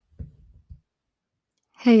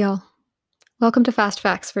Hey y'all. Welcome to Fast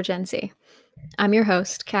Facts for Gen Z. I'm your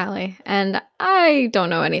host, Callie, and I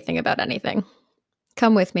don't know anything about anything.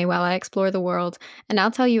 Come with me while I explore the world, and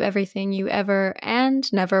I'll tell you everything you ever and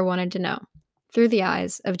never wanted to know through the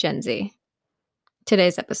eyes of Gen Z.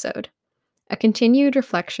 Today's episode, a continued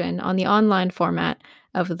reflection on the online format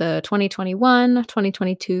of the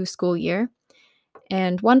 2021-2022 school year,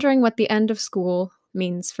 and wondering what the end of school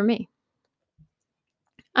means for me.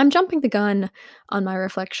 I'm jumping the gun on my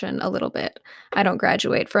reflection a little bit. I don't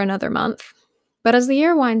graduate for another month. But as the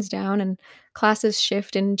year winds down and classes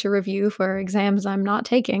shift into review for exams I'm not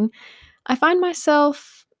taking, I find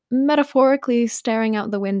myself metaphorically staring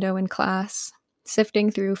out the window in class, sifting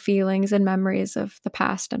through feelings and memories of the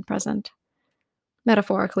past and present.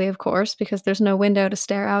 Metaphorically, of course, because there's no window to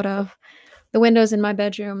stare out of. The windows in my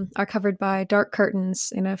bedroom are covered by dark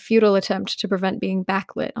curtains in a futile attempt to prevent being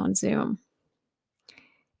backlit on Zoom.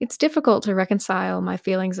 It's difficult to reconcile my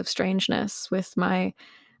feelings of strangeness with my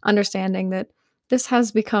understanding that this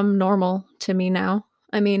has become normal to me now.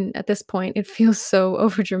 I mean, at this point, it feels so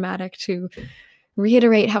overdramatic to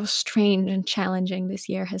reiterate how strange and challenging this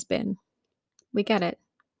year has been. We get it.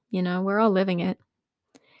 We're all living it.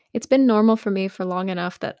 It's been normal for me for long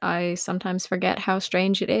enough that I sometimes forget how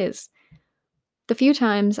strange it is. The few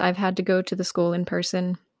times I've had to go to the school in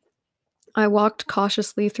person, I walked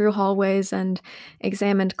cautiously through hallways and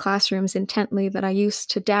examined classrooms intently that I used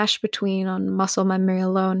to dash between on muscle memory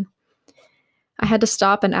alone. I had to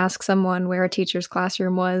stop and ask someone where a teacher's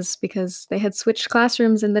classroom was because they had switched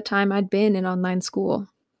classrooms in the time I'd been in online school.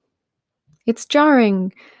 It's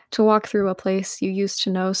jarring to walk through a place you used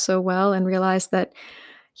to know so well and realize that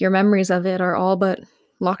your memories of it are all but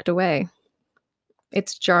locked away.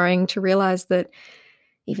 It's jarring to realize that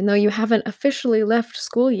even though you haven't officially left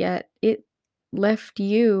school yet, it left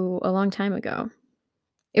you a long time ago.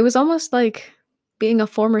 It was almost like being a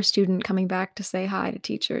former student coming back to say hi to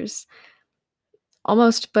teachers.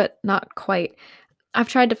 Almost, but not quite. I've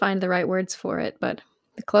tried to find the right words for it, but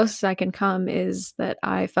the closest I can come is that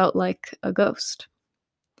I felt like a ghost.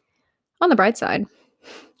 On the bright side,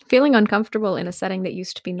 feeling uncomfortable in a setting that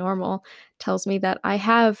used to be normal tells me that I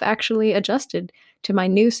have actually adjusted to my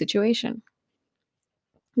new situation.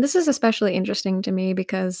 This is especially interesting to me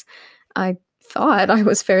because I thought I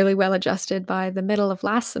was fairly well adjusted by the middle of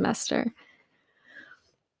last semester.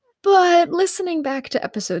 But listening back to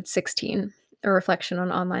episode 16, a reflection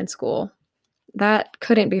on online school, that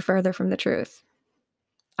couldn't be further from the truth.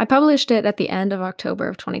 I published it at the end of October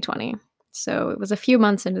of 2020, so it was a few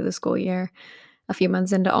months into the school year, a few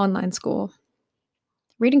months into online school.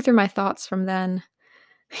 Reading through my thoughts from then,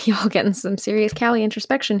 y'all getting some serious Callie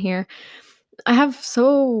introspection here. I have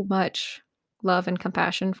so much love and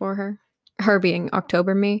compassion for her being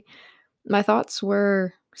October me. My thoughts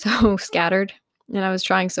were so scattered, and I was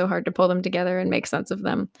trying so hard to pull them together and make sense of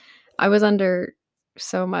them. I was under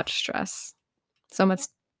so much stress, so much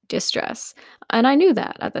distress, and I knew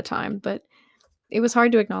that at the time, but it was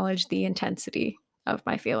hard to acknowledge the intensity of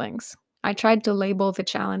my feelings. I tried to label the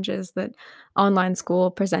challenges that online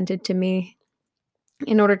school presented to me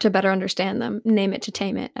in order to better understand them, name it to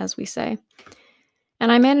tame it, as we say.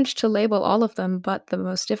 And I managed to label all of them but the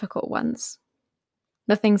most difficult ones.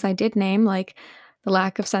 The things I did name, like the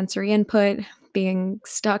lack of sensory input, being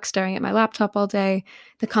stuck staring at my laptop all day,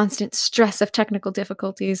 the constant stress of technical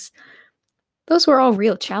difficulties, those were all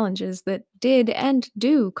real challenges that did and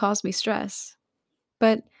do cause me stress.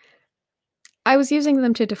 But I was using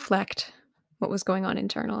them to deflect what was going on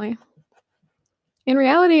internally. In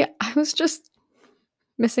reality, I was just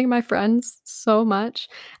missing my friends so much,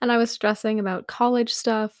 and I was stressing about college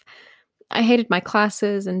stuff. I hated my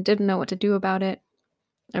classes and didn't know what to do about it.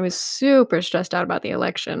 I was super stressed out about the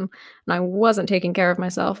election, and I wasn't taking care of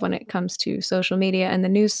myself when it comes to social media and the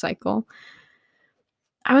news cycle.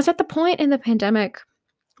 I was at the point in the pandemic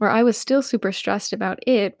where I was still super stressed about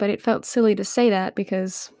it, but it felt silly to say that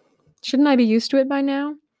because shouldn't I be used to it by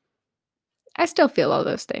now? I still feel all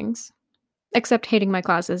those things, except hating my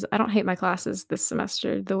classes. I don't hate my classes this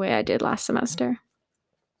semester the way I did last semester.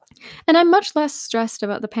 And I'm much less stressed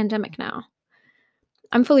about the pandemic now.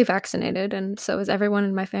 I'm fully vaccinated, and so is everyone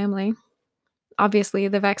in my family. Obviously,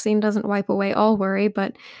 the vaccine doesn't wipe away all worry,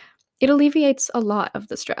 but it alleviates a lot of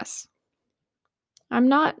the stress. I'm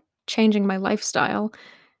not changing my lifestyle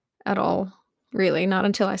at all, really, not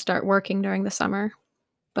until I start working during the summer.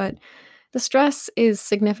 But the stress is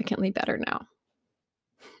significantly better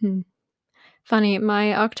now. Funny,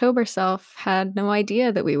 my October self had no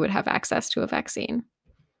idea that we would have access to a vaccine.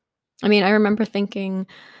 I mean, I remember thinking,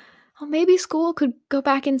 oh, maybe school could go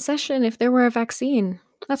back in session if there were a vaccine.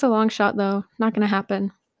 That's a long shot, though. Not going to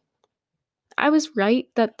happen. I was right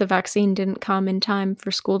that the vaccine didn't come in time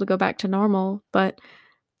for school to go back to normal, but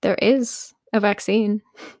there is a vaccine.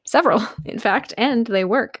 Several, in fact, and they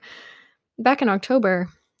work. Back in October,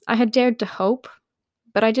 I had dared to hope,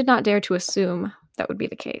 but I did not dare to assume that would be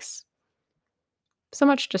the case. So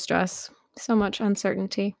much distress, so much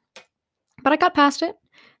uncertainty. But I got past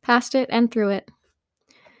it and through it.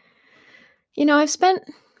 I've spent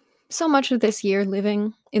so much of this year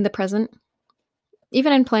living in the present.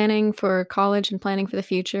 Even in planning for college and planning for the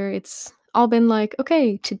future, it's all been like,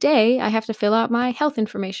 okay, today I have to fill out my health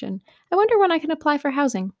information. I wonder when I can apply for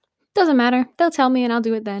housing. Doesn't matter. They'll tell me and I'll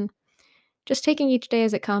do it then. Just taking each day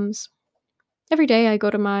as it comes. Every day I go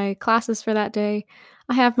to my classes for that day.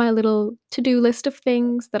 I have my little to-do list of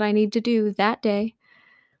things that I need to do that day.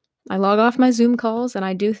 I log off my Zoom calls and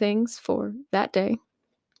I do things for that day.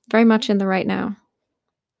 Very much in the right now.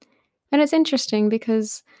 And it's interesting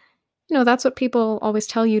because, that's what people always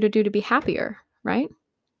tell you to do to be happier, right?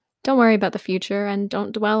 Don't worry about the future and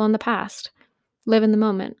don't dwell on the past. Live in the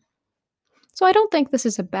moment. So I don't think this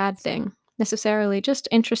is a bad thing, necessarily, just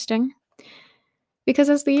interesting. Because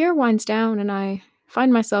as the year winds down and I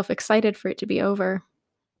find myself excited for it to be over,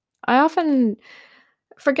 I often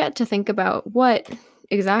forget to think about what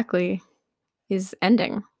exactly is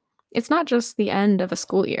ending. It's not just the end of a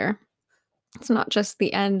school year. It's not just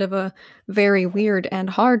the end of a very weird and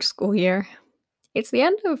hard school year. It's the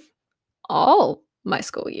end of all my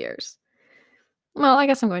school years. Well, I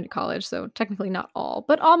guess I'm going to college, so technically not all,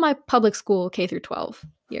 but all my public school K through 12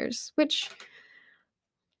 years, which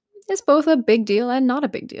is both a big deal and not a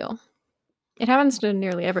big deal. It happens to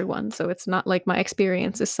nearly everyone, so it's not like my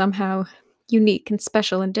experience is somehow unique and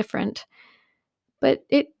special and different. But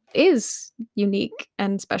it is unique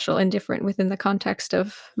and special and different within the context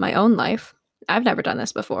of my own life. I've never done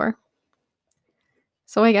this before.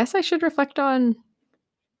 So I guess I should reflect on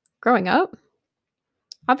growing up.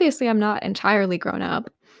 Obviously, I'm not entirely grown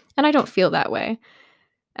up, and I don't feel that way.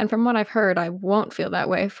 And from what I've heard, I won't feel that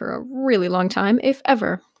way for a really long time, if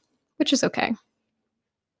ever, which is okay.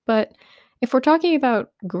 But if we're talking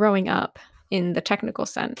about growing up in the technical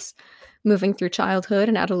sense, moving through childhood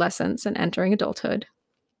and adolescence and entering adulthood,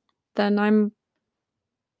 then I'm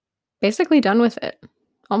basically done with it.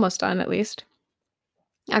 Almost done, at least.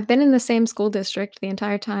 I've been in the same school district the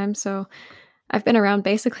entire time, so I've been around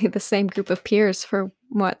basically the same group of peers for,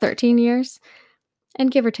 13 years?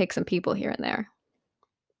 And give or take some people here and there.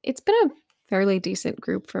 It's been a fairly decent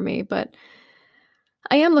group for me, but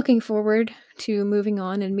I am looking forward to moving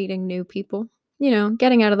on and meeting new people.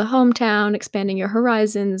 Getting out of the hometown, expanding your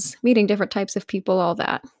horizons, meeting different types of people, all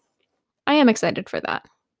that. I am excited for that.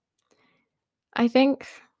 I think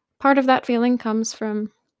part of that feeling comes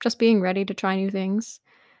from just being ready to try new things.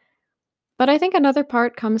 But I think another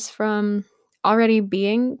part comes from already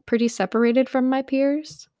being pretty separated from my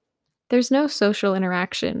peers. There's no social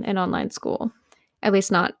interaction in online school, at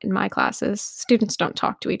least not in my classes. Students don't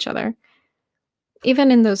talk to each other. Even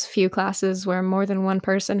in those few classes where more than one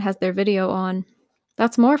person has their video on,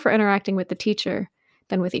 that's more for interacting with the teacher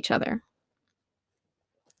than with each other.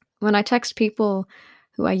 When I text people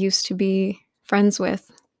who I used to be friends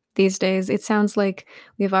with these days, it sounds like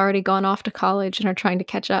we've already gone off to college and are trying to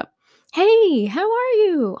catch up. Hey, how are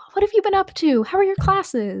you? What have you been up to? How are your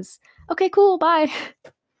classes? Okay, cool, bye.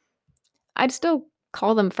 I'd still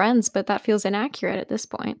call them friends, but that feels inaccurate at this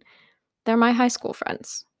point. They're my high school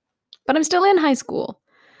friends. But I'm still in high school.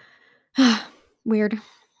 Weird.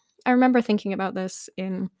 I remember thinking about this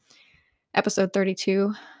in episode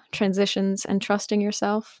 32, Transitions and Trusting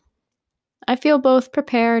Yourself. I feel both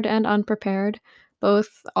prepared and unprepared, both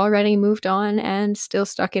already moved on and still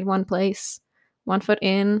stuck in one place. 1 foot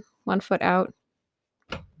in, 1 foot out.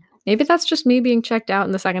 Maybe that's just me being checked out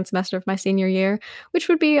in the second semester of my senior year, which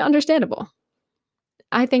would be understandable.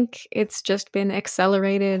 I think it's just been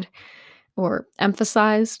accelerated or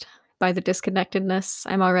emphasized by the disconnectedness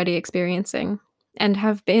I'm already experiencing and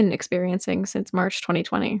have been experiencing since March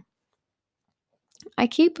 2020. I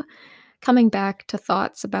keep coming back to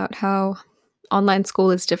thoughts about how online school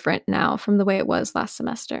is different now from the way it was last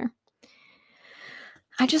semester.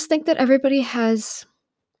 I just think that everybody has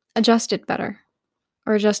adjusted better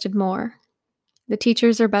or adjusted more. The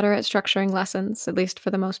teachers are better at structuring lessons, at least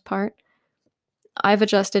for the most part. I've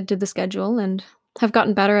adjusted to the schedule and have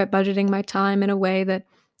gotten better at budgeting my time in a way that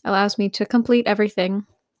allows me to complete everything,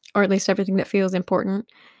 or at least everything that feels important,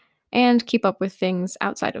 and keep up with things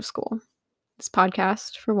outside of school. This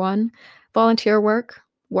podcast, for one, volunteer work,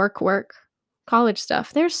 college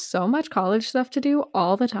stuff. There's so much college stuff to do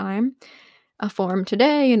all the time. A form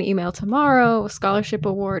today, an email tomorrow, a scholarship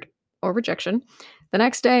award or rejection the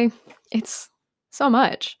next day. It's so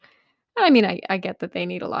much. I mean, I get that they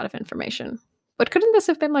need a lot of information, but couldn't this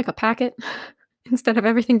have been like a packet instead of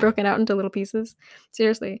everything broken out into little pieces?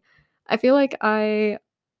 Seriously, I feel like I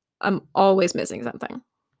am always missing something,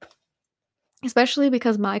 especially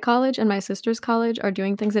because my college and my sister's college are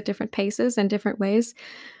doing things at different paces and different ways.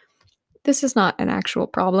 This is not an actual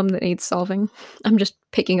problem that needs solving. I'm just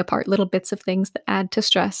picking apart little bits of things that add to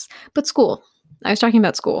stress. But school, I was talking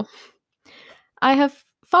about school. I have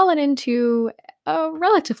fallen into a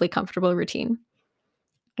relatively comfortable routine.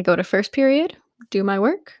 I go to first period, do my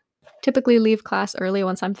work, typically leave class early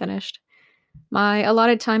once I'm finished. My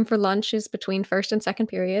allotted time for lunch is between first and second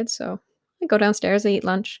period, so I go downstairs, I eat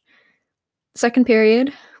lunch. Second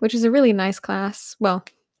period, which is a really nice class. Well,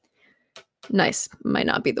 nice might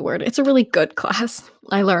not be the word. It's a really good class.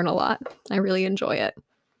 I learn a lot. I really enjoy it.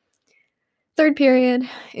 Third period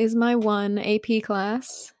is my one AP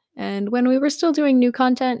class, and when we were still doing new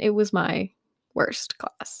content, it was my worst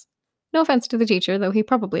class. No offense to the teacher, though he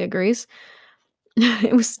probably agrees.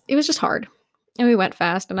 It was just hard. And we went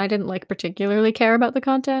fast, and I didn't like particularly care about the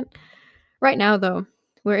content. Right now, though,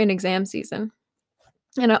 we're in exam season.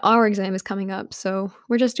 And our exam is coming up, so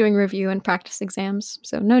we're just doing review and practice exams,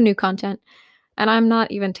 so no new content. And I'm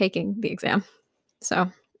not even taking the exam. So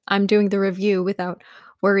I'm doing the review without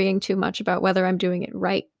worrying too much about whether I'm doing it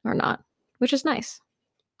right or not, which is nice.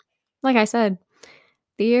 Like I said,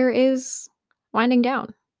 the year is winding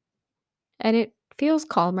down, and it feels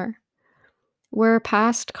calmer. We're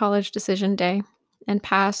past college decision day and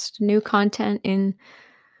past new content in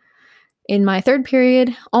my third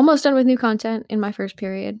period, almost done with new content in my first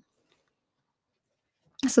period.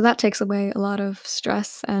 So that takes away a lot of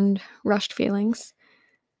stress and rushed feelings.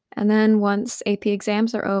 And then once AP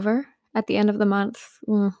exams are over at the end of the month,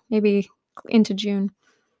 maybe into June,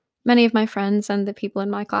 many of my friends and the people in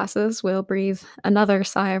my classes will breathe another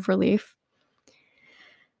sigh of relief.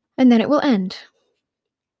 And then it will end.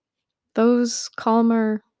 Those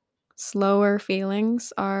calmer, slower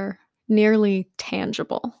feelings are nearly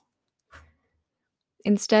tangible.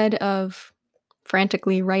 Instead of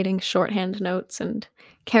frantically writing shorthand notes and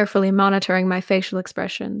carefully monitoring my facial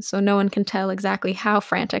expressions so no one can tell exactly how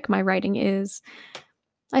frantic my writing is,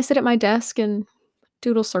 I sit at my desk and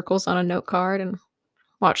doodle circles on a note card and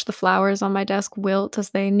watch the flowers on my desk wilt as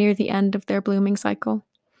they near the end of their blooming cycle.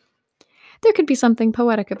 There could be something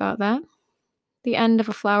poetic about that. The end of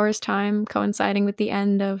a flower's time coinciding with the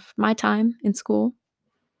end of my time in school.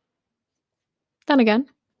 Then again,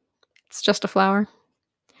 it's just a flower.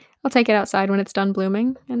 I'll take it outside when it's done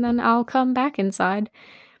blooming, and then I'll come back inside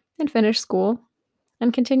and finish school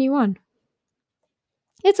and continue on.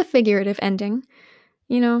 It's a figurative ending.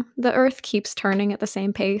 The earth keeps turning at the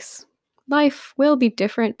same pace. Life will be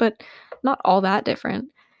different, but not all that different.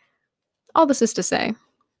 All this is to say,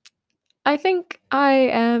 I think I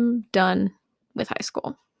am done with high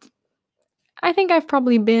school. I think I've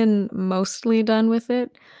probably been mostly done with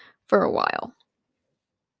it for a while.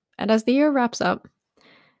 And as the year wraps up,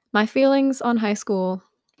 my feelings on high school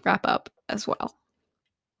wrap up as well.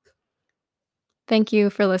 Thank you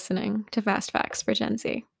for listening to Fast Facts for Gen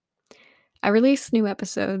Z. I release new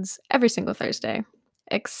episodes every single Thursday,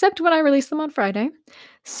 except when I release them on Friday.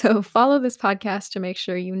 So follow this podcast to make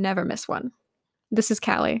sure you never miss one. This is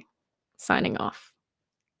Callie, signing off.